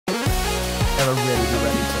never really be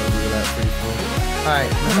ready for a roulette free-for-all.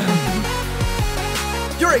 Alright.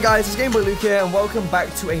 Alright guys, it's GameboyLuke here, and welcome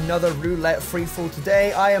back to another roulette free-for-all.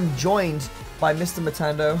 Today, I am joined by Mr.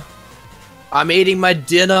 Matando. I'm eating my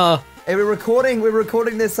dinner. Hey, we're recording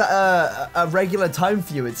this at a regular time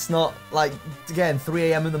for you. It's not like, again,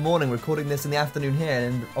 3 AM in the morning. We're recording this in the afternoon here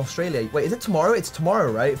in Australia. Wait, is it tomorrow? It's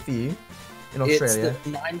tomorrow, right, for you? In Australia. It's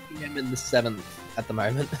the 9 PM in the 7th at the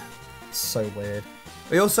moment. So weird.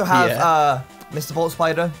 We also have Mr. Vault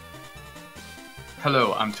Spider.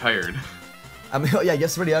 Hello, I'm tired. Yeah,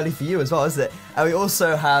 it's really early for you as well, isn't it? And we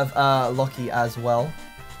also have Lockie as well.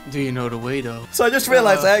 Do you know the way though? So I just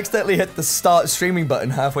realized I accidentally hit the start streaming button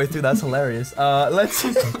halfway through. That's hilarious. Let's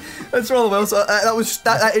roll the wheel. So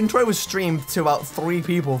that intro was streamed to about 3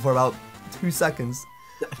 people for about 2 seconds.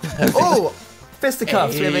 Oh,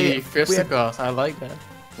 fisticuffs. Hey, fisticuffs. I like that.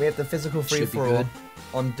 We have the physical free for all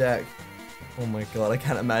on deck. Oh my god, I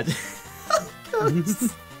can't imagine.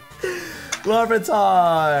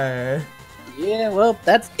 Larvitar. Yeah, well,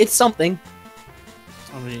 it's something.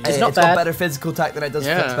 I mean, It's not got bad. better physical attack than it does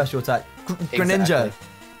special attack. Greninja. Exactly.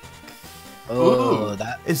 Oh,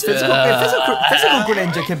 that Is physical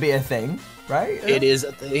Greninja can be a thing, right? it is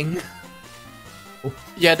a thing.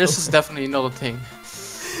 yeah, this is definitely not a thing.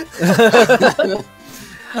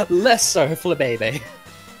 Less so for the baby.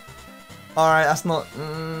 Alright, that's not...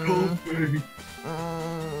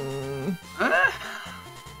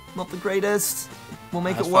 not the greatest. We'll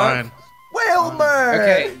make That's it work. fine. Whalmer!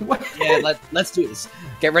 Okay, yeah, let's do this.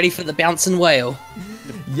 Get ready for the bouncing whale.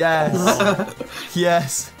 Yes.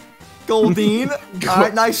 Yes. Goldine.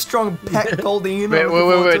 Alright, nice strong peck, Goldine. Wait.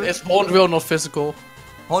 It's Hornbill, not physical.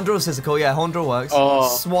 Hondro is physical, yeah, Hondro works.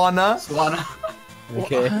 Oh. Swanna.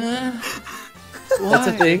 Okay. That's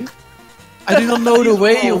a thing. I do not know the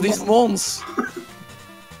way of these mons.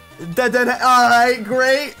 Alright,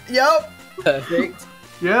 great. Yep. Perfect.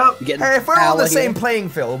 Yep. Hey, if we're all on the same here. playing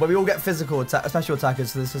field, but we all get special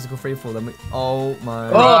attackers for this physical free fall, then we... Oh my...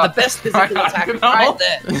 Oh, the best physical attack right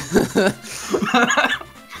there.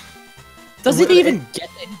 Does it even get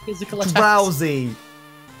any physical attacks? Drowsy.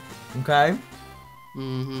 Okay.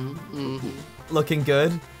 Mm-hmm. Looking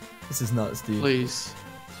good. This is nuts, dude. Please.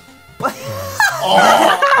 Why?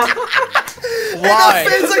 Why?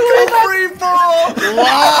 Physical free fall!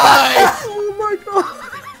 Why? Oh my god.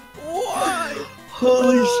 Why?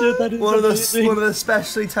 Holy shit, that is One of amazing. the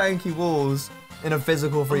especially tanky walls in a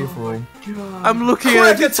physical free for all. I'm looking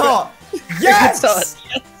at it. Cricketot! Yes!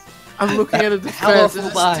 I'm looking at a defense. Powerful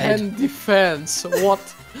It's mind. 10 defense. What?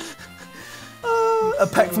 A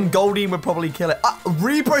peck from Goldine would probably kill it.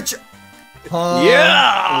 Reaper!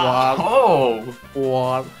 Yeah! Oh!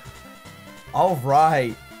 What?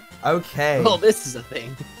 Alright. Okay. Well, this is a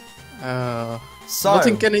thing. So,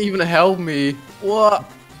 Nothing can even help me. What?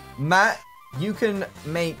 Matt, you can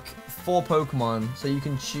make 4 Pokemon, so you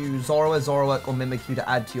can choose Zorua, Zoroark, or Mimikyu to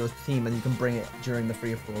add to your team, and you can bring it during the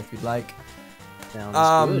free-for-all if you'd like.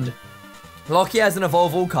 Sounds good. Lockie has an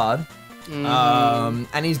Evolve All card,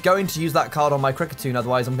 and he's going to use that card on my Cricketune,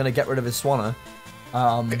 otherwise I'm going to get rid of his Swanna.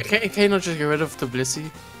 Can you not just get rid of the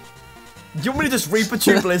Blissey? Do you want me to just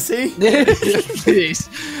Reaper-tune Blissey? Please.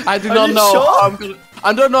 I do Are not you know sure? how I'm gonna.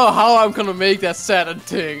 I don't know how I'm gonna make that sad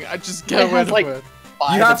thing. I just get It has, rid of like, it.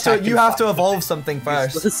 You have to evolve something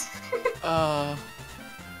first.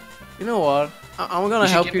 You know what? I'm gonna You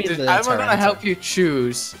should help give you. me the I'm gonna Tyranitar. help you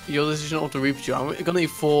choose your decision of the Reaper. I'm gonna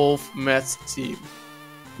evolve Matt's team.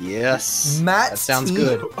 Yes. Matt's That sounds team?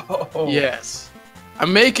 good. Oh. Yes.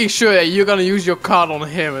 I'm making sure that you're gonna use your card on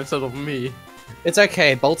him instead of me. It's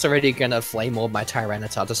okay. Bolt's already gonna flame orb my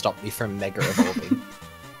Tyranitar to stop me from mega evolving.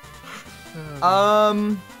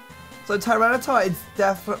 So Tyranitar is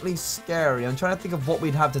definitely scary. I'm trying to think of what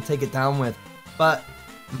we'd have to take it down with, but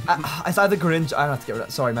it's either Greninja. I have to get rid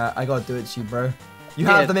of. Sorry, Matt. I gotta do it to you, bro. You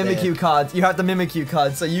have the Mimikyu card. You have the Mimikyu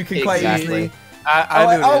card, so you can quite easily.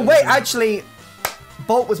 I knew that. Wait, actually,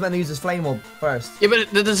 Bolt was meant to use his Flame Orb first. Yeah, but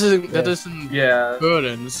that doesn't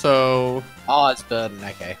burden. So Oh, it's burden.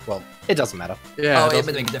 Okay. Well, it doesn't matter. yeah. Oh, it it doesn't-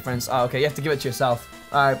 would make a difference. Oh, okay, you have to give it to yourself.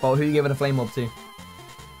 All right, Bolt. Who you giving a Flame Orb to?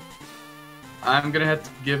 I'm gonna have to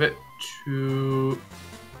give it to...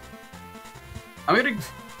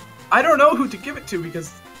 I don't know who to give it to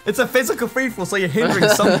because... It's a physical free-for-all, so you're hindering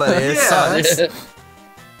somebody. It Yeah. sucks.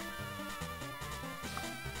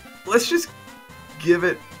 Let's just give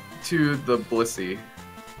it to the Blissey.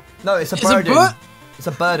 No, it's a It's a burden. It's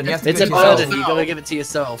a burden. You have to It's give a it to yourself. burden. You gotta give it to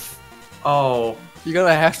yourself. Oh, You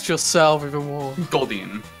gotta heft yourself even more.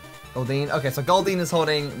 Goldine. Goldine. Okay, so Goldine is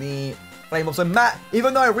holding the Flame Orb. So Matt,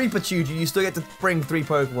 even though I Reaper-chewed you, you still get to bring 3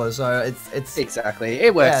 Pokemon. So it's Exactly.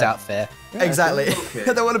 It works Yeah. out fair. exactly. Okay.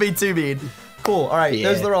 I don't want to be too mean. Cool. All right, Yeah.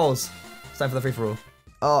 those are the rolls. It's time for the free for all.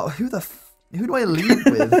 Oh, who do I lead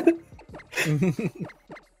with?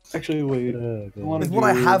 Actually, wait. With what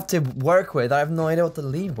I have to work with, I have no idea what to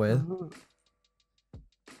lead with.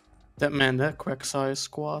 That quack size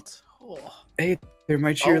squad. Oh. Hey, they're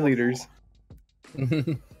my cheerleaders.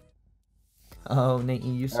 Oh, Nate,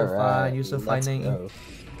 you so fine. You're so fine, Nate.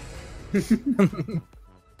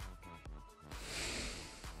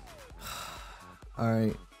 All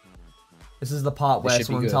right. This is the part where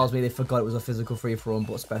someone tells me they forgot it was a physical free for all and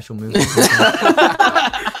bought special moves.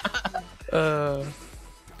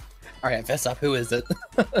 Alright, fess up, who is it?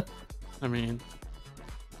 I mean,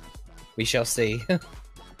 We shall see.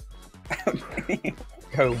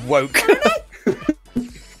 Go woke.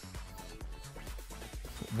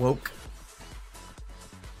 Woke.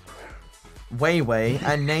 Wei Wei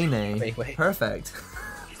and Nene. Wei Wei. Perfect.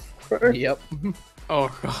 Yep.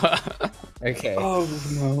 oh god. Okay. Oh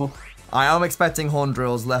no. I am expecting horn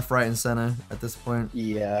drills left, right, and center at this point.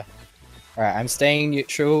 Yeah. Alright, I'm staying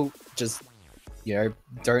neutral. Just, you know,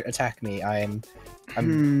 don't attack me. I'm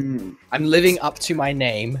living up to my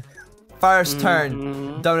name. First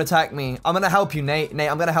turn. Don't attack me. I'm gonna help you, Nate. Nate,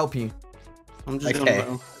 I'm gonna help you. I'm just Okay.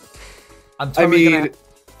 gonna go. I'm totally gonna...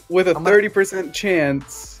 with a 30%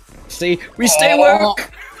 chance. See, we stay woke.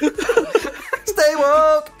 Stay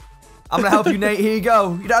woke! I'm gonna help you, Nate. Here you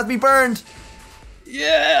go. You don't have to be burned.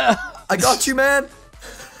 Yeah. I got you, man.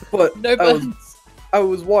 But No buttons. I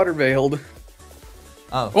was water veiled.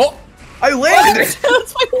 Oh. Oh! I landed!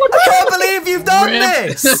 I can't believe you've done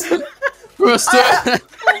this! First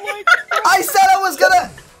I said I was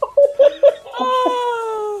gonna...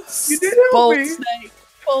 You did help Bold me! snake.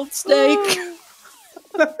 Bold snake.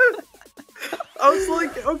 I was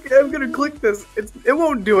like, okay, I'm gonna click this. It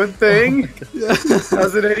won't do a thing.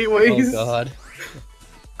 Does it anyways? Oh god.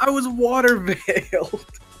 I was water veiled.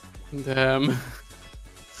 Damn.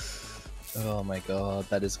 Oh my god,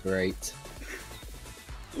 that is great.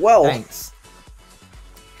 Well, Thanks.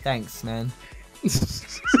 Thanks, man. Here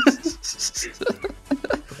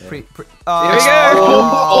we go.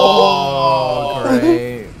 Oh,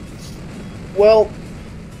 great. well,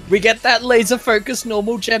 We get that laser focus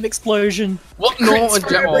normal gem explosion. What? No, Crits for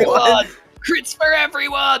gem. everyone. Crits for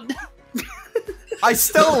everyone. I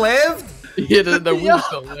still lived? Yeah, the wheels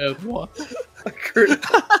don't live. What? Crits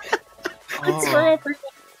for everyone.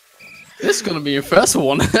 This is gonna be your first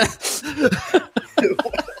one.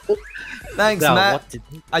 Thanks, Now, Matt. what did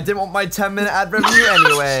I didn't want my 10-minute ad review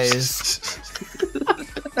anyways.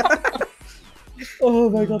 Oh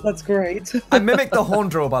my god, that's great. I mimicked the horn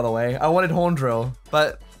drill, by the way. I wanted horn drill,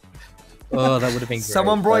 but Oh, that would have been great.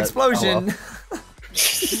 someone brought but- explosion.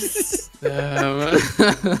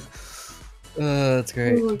 Damn. That's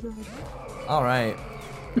great. All right.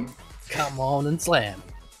 Come on and slam.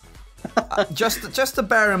 Just to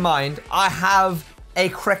bear in mind, I have a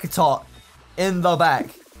cricketot in the back.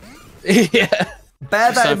 Yeah.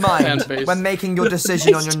 Bear that in mind hand-based. when making your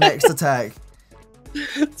decision on your next attack.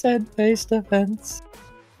 10 base defense.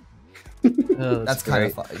 Oh, That's kind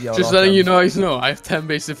of fun. Yo, Just letting you guys know, I have 10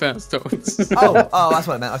 base defense stones. Oh, that's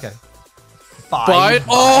what I meant. Okay. Fine. Bite.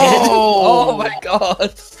 Oh my god.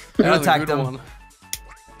 You That's a attacked good him. one.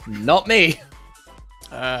 Not me.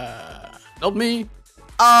 Not me.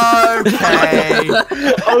 Okay.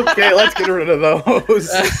 okay, let's get rid of those.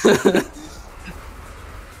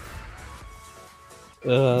 This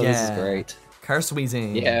is Yeah. great. Curse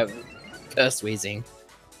wheezing. Yeah. Curse wheezing.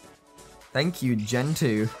 Thank you, Gen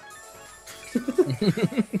 2.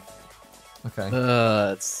 Okay.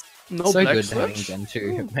 It's No so black good having switch. Gen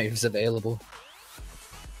 2 moves available.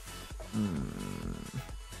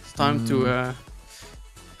 It's time to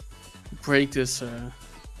break this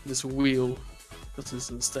this wheel. This is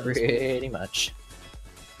instead. Pretty much.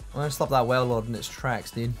 I'm gonna stop that whale lord in its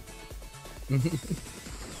tracks, dude.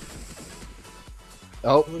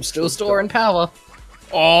 Oh, I'm still storing power.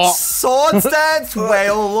 Oh. Sword stance,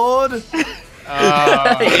 whale lord.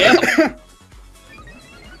 Yeah.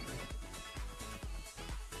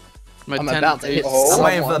 My I'm 10 about to hit base- I'm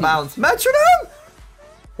waiting for the bounce.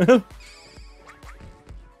 Metronome.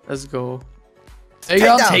 Let's go. Take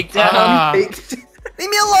down. Take down. Leave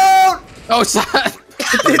me alone. Oh, sorry.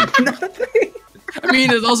 I mean,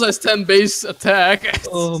 it also has 10 base attack.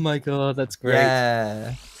 Oh my god, that's great.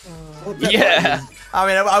 Yeah. Yeah. I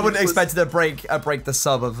mean, I wouldn't expect it to break the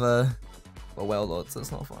sub of a whale lord, so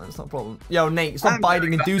it's not fine. It's not a problem. Yo, Nate, stop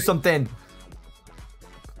biting and do something.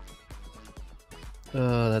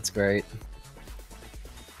 Oh, that's great.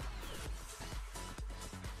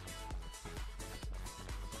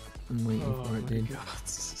 I'm waiting Oh for it, my dude. god.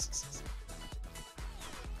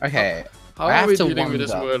 Okay. How I are have we to dealing with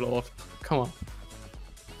this wonder. Warlord? Come on.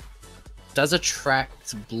 Does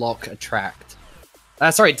attract block attract?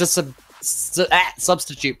 Sorry, does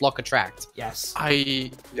substitute block attract? Yes.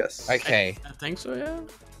 Yes. Okay. I think so, yeah.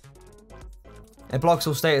 It blocks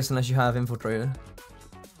all status unless you have infiltrator.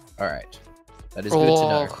 Alright. That is good to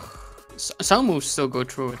know. Some moves still go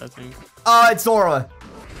through it, I think. Oh, it's Zora.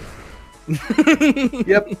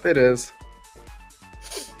 Yep, it is.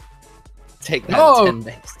 Take that No! 10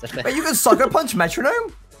 base defense. Wait, you can sucker punch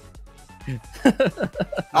Metronome?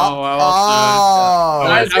 Oh,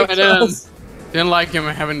 I Oh, didn't like him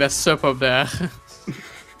having that sub up there.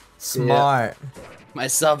 smart. My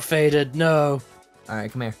sub faded, no.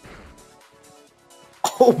 Alright, come here.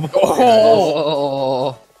 Oh, boy.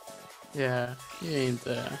 Oh. Yeah, he ain't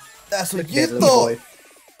there. That's what Okay, you little thought. boy.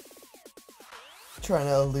 Trying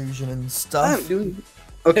to illusion and I'm stuff. doing.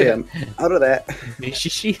 Okay, I'm out of that.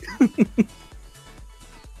 Mishishi.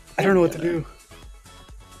 I don't know what to do.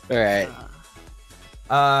 Alright.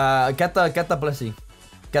 Get the Blissey.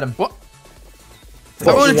 Get him. What?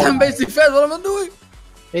 Oh, I'm on a yeah. 10 base defense, what am I doing?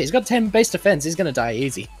 Yeah, he's got 10 base defense, he's gonna die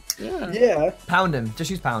easy. Yeah. Yeah. Pound him.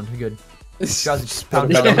 Just use pound. We're good. Guys, You just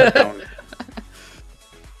pound Down, him. down.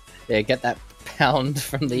 Yeah, get that pound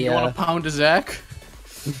from the wanna pound the Zack?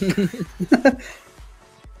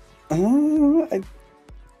 I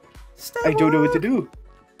don't know what to do.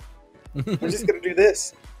 I'm just gonna do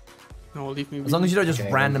this. No, leave me be. As long as you don't just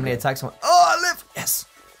Okay, randomly attack someone. Oh, I live! Yes!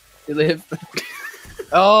 You live.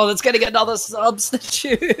 Oh, that's getting another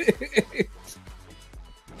substitute.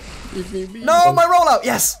 Leave me be. No, my rollout!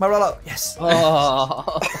 Yes! My rollout! Yes!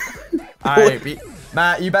 Oh. Alright,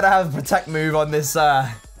 Matt, you better have a protect move on this, Oh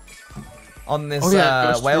yeah,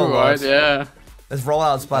 it goes whale through, lord. right? Yeah. This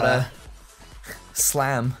rollout's better.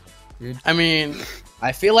 Slam. Dude. I mean,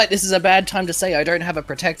 I feel like this is a bad time to say I don't have a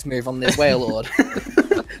protect move on this whale lord.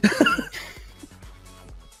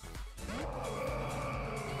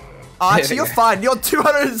 Oh, actually, you're fine. You're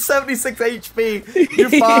 276 HP. You're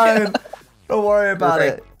fine. Don't worry about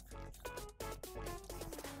it.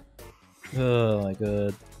 Oh my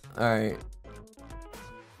god. Alright.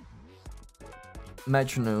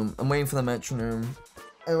 Metronome. I'm waiting for the metronome.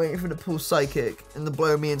 I'm waiting for the pull psychic and the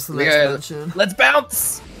blow me into the next dimension. Let's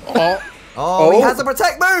bounce! oh, Oh, he has a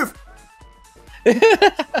protect move!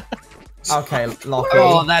 Okay, Lockie.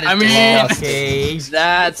 Oh, that is I mean- Lockie.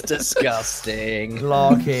 that's disgusting.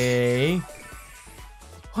 Lockie.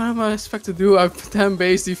 what am I expect to do? I have 10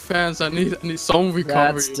 base defense. I need some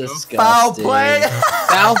recovery. That's you know? disgusting. Foul play!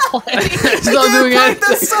 Foul play. It's He not didn't doing break the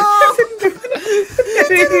anything. sub!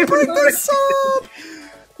 He didn't break the sub!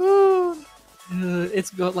 It's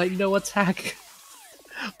got like no attack.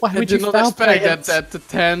 Why I would you did not foul play expect it? that the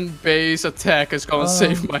 10 base attack is gonna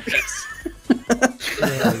save my ass.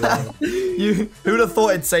 Who'd have thought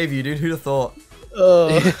it'd save you, dude? Who'd have thought?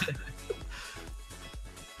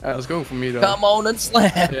 It's going for me though. Come on and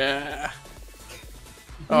slam. Yeah.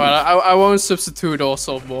 Alright, I won't substitute all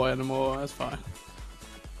soft boy anymore. That's fine.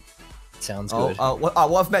 Sounds Oh, good.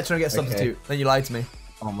 what if Metronome gets substitute? Then you lied to me.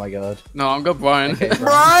 Oh my god. No, I'm good, Brian. Okay,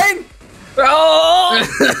 Brian! Oh!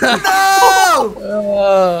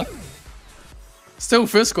 No! Still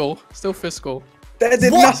fiscal. Still fiscal. That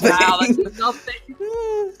did What? nothing. Wow, that's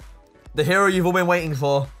nothing. The hero you've all been waiting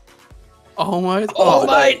for. Oh my. All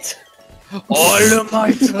might. All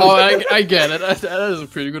might. Oh, I get it. That is a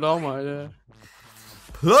pretty good all might. Yeah.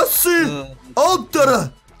 Pussy!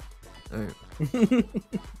 Ultra!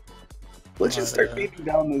 Let's just start beating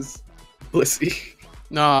down this Blissey.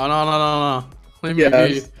 No. Let me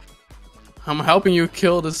Yes. be. I'm helping you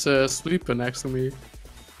kill this sleeper next to me.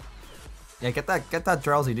 Yeah, get that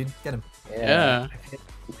drowsy, dude. Get him. Yeah.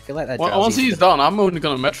 I feel like that. Once drowsy- he's done, I'm only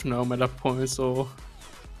gonna metronome at that point. So.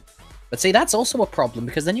 But see, that's also a problem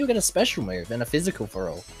because then you'll get a special move and a physical for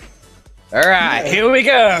all. All right, here we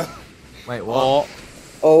go. Wait, what?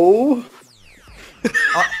 Oh.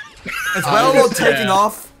 It's Wellworld taking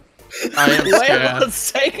off. I am Wait, scared.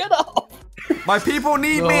 let's take it off. My people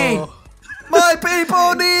need me. No. My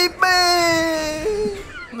people need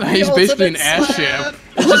me. He's basically an ultimate airship.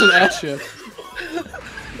 It's just an airship.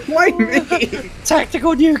 Why me?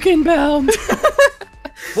 Tactical nuke inbound.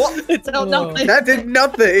 What? It's not nothing. That did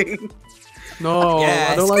nothing. No,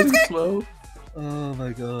 Yes. I don't like it slow. Oh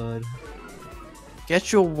my god.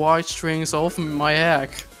 Get your white strings off my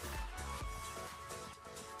egg.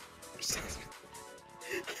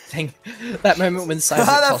 Think that moment when Cyber They're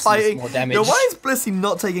tosses fighting. more damage. Yo, why is Blissey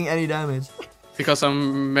not taking any damage? Because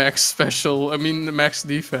I'm max special. I mean max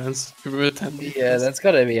defense. With 10 defense. Yeah, that's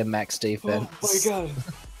gotta be a max defense. Oh my god.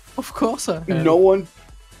 Of course I have. No one.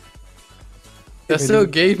 That still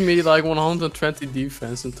gave me like 120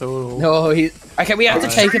 defense in total. No, okay, we have to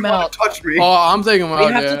take him out. Touch me. Oh, I'm taking him out.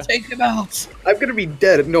 We have to take him out. I'm gonna be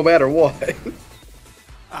dead no matter what.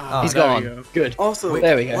 He's there gone. we go. Good. Also,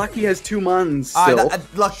 There we go. Lucky has 2 mons still. Alright,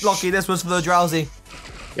 Lucky, this was for the drowsy.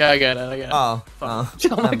 Yeah, I get it. Oh. Oh my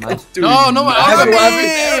Never god. mind. Dude, No,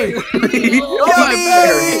 my Yummy!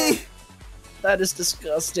 Yummy! That is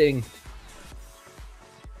disgusting.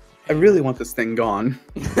 I really want this thing gone.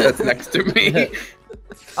 That's next to me.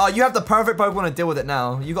 Oh, you have the perfect Pokemon to deal with it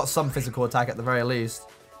now. You got some physical attack at the very least.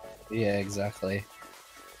 Yeah, exactly.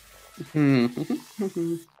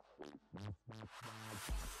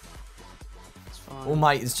 All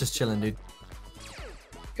Might is just chilling, dude.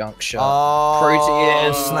 Gunk shot. Oh,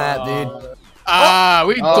 Proteus. snap, dude.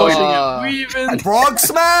 We dodging it. We even. Frog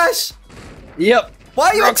Smash? Yep. Why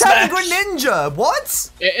are you Rock attacking Smash. Greninja?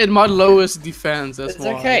 What? In my lowest defense, that's It's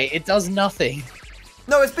why. okay. It does nothing.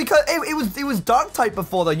 No, it's because it was Dark type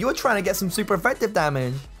before though. You were trying to get some super effective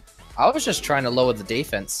damage. I was just trying to lower the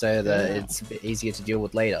defense so that it's a bit easier to deal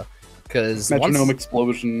with later. Because Metronome once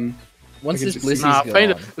explosion. this I can just Blissey's see- Nah,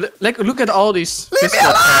 gone, look at all these Leave me physical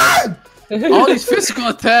attacks. alone! All these physical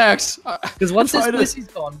attacks. because once this Try to- Blissey's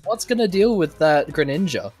gone, what's gonna deal with that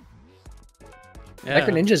Greninja? Yeah. That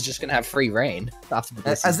Greninja's just gonna have free reign after the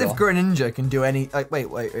Blissey's As if gone. Greninja can do any. Like, wait.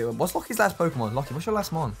 What's Lockie's last Pokemon? Lockie, what's your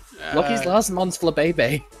last mon? Lucky's last mon's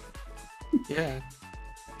Flabébé. Yeah.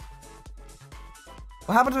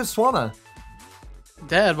 What happened to his Swanna?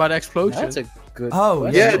 Dead by the explosion. That's a good. Oh,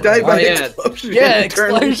 question. Yeah, it died by yeah. explosion. Yeah,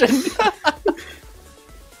 Eternally. explosion.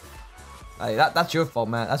 Hey, that's your fault,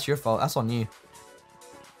 man. That's your fault. That's on you.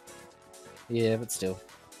 Yeah, but still.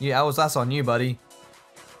 Yeah, that's on you, buddy.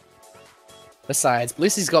 Besides,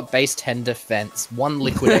 Blissey's got base 10 defense. 1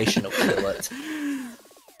 liquidation will kill it.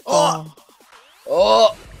 Oh.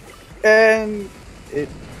 Oh! And it.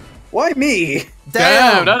 Why me?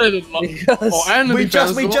 Damn, that is a lot. Because Oh, and the we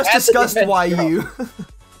just defense. discussed defense why drop. you.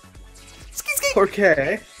 Ski, ski.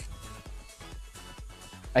 Okay.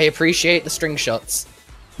 I appreciate the string shots.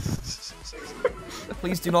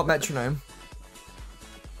 Please do not metronome.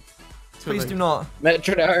 Please late. do not.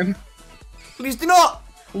 Metronome. Please do not.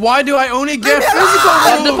 Why do I only get me physical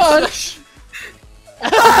And the moves? punch!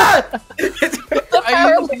 I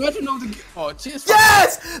use metronome to get. Oh, jeez.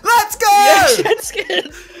 Yes! Let's go! Yeah, shit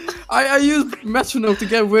skin! I use metronome to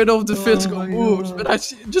get rid of the physical my moves, God. but I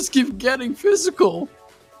just keep getting physical.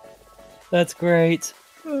 That's great.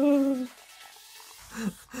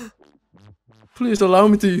 Please allow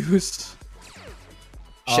me to use.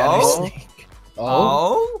 Shadow Oh? Sneak.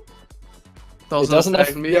 Oh? It Doesn't, doesn't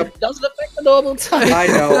affect me. It doesn't affect the normal time. I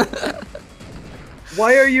know.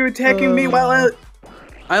 Why are you attacking me while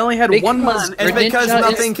I only had Because 1 mon? It's because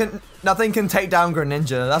Greninja nothing can take down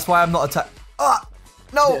Greninja. That's why I'm not attack. Ah!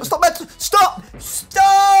 No! Stop! Stop!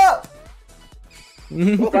 Stop!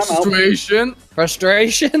 Frustration.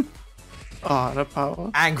 Frustration. Ah, the power.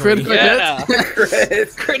 Angry. Critical Yeah.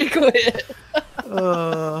 Chris. Critical hit. hit.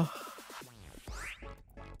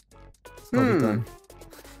 It's gotta be done.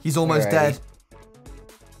 He's almost Alrighty. dead.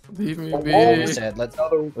 Leave me Almost be. dead.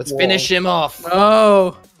 Let's finish him off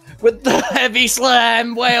No. with the heavy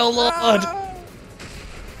slam, Whale Lord.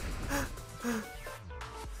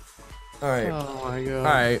 Alright. Oh my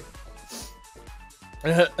god.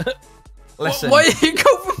 Alright. Listen. Why did you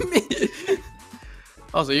go for me?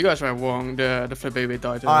 Also, you guys were wrong. The Flabébé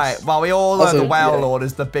died. Alright, well, we all know Also, the Whale yeah. Lord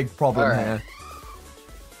is the big problem Alright. here.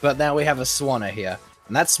 But now we have a Swanna here,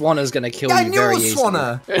 and that Swanna's gonna kill Yeah, I you knew it very was easily.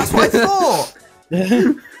 Swanna. That's what I thought.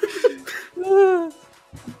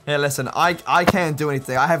 Here, listen, I can't do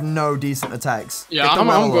anything. I have no decent attacks. Yeah, Get the I'm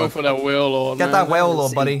Whale going Lord. for that Whale Lord. Get man. that Whale Lord,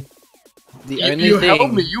 See. buddy. The You, only you thing.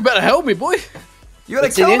 help me. You better help me, boy. You're gonna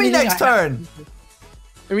But see, the kill me only thing next I have- turn.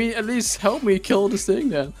 I mean, at least help me kill this thing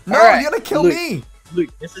then. No, Alright, you're gonna kill Luke. me. Luke,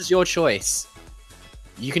 this is your choice.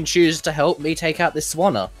 You can choose to help me take out this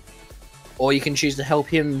Swanna, or you can choose to help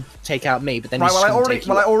him take out me. But then Right, he's well, I gonna already, take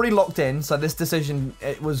you well, I already locked in, so this decision,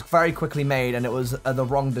 it was very quickly made, and it was the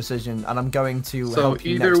wrong decision, and I'm going to So help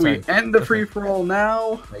you either next we turn. end the free for all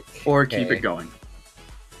now, or keep Okay. it going.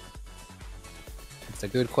 It's a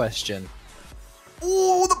good question.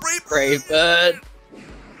 Ooh, the brave. Brave bird.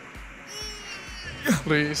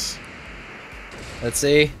 Please. Let's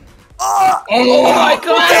see. Ah! Oh my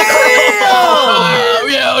god! Oh,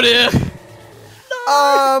 we out here.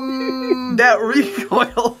 That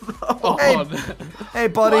recoil though. Oh, Hey, man. Hey,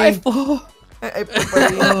 buddy. Why for? Hey,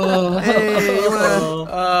 buddy. Hey, you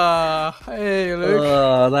wanna... Hey,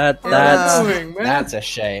 Luke. That's a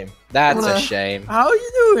shame. That's a shame. How are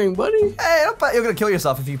you doing, buddy? Hey, I bet you're gonna kill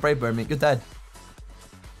yourself if you brave bird me. You're dead.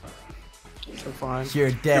 So fine.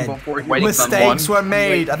 You're dead. Before he Waiting was on Mistakes one. were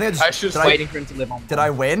made. I think I I just, should did, Waiting for him to live on. did I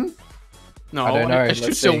win? No, I don't know, I should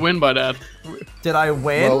let's still see. win by that. Did I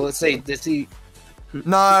win? Well, let's see. Did he?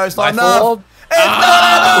 No, it's not My enough. fault?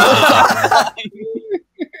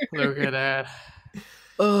 Look at that.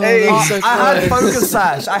 Hey, Oh, so I had a close. focus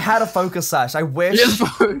sash. I had a focus sash. I wish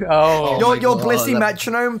Oh. your my God, Blissey that-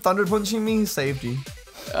 metronome thunder punching me saved you.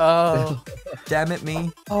 Oh. Damn it,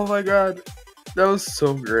 me. Oh my god. That was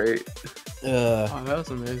so great. Ugh. Oh, that was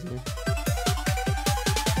amazing.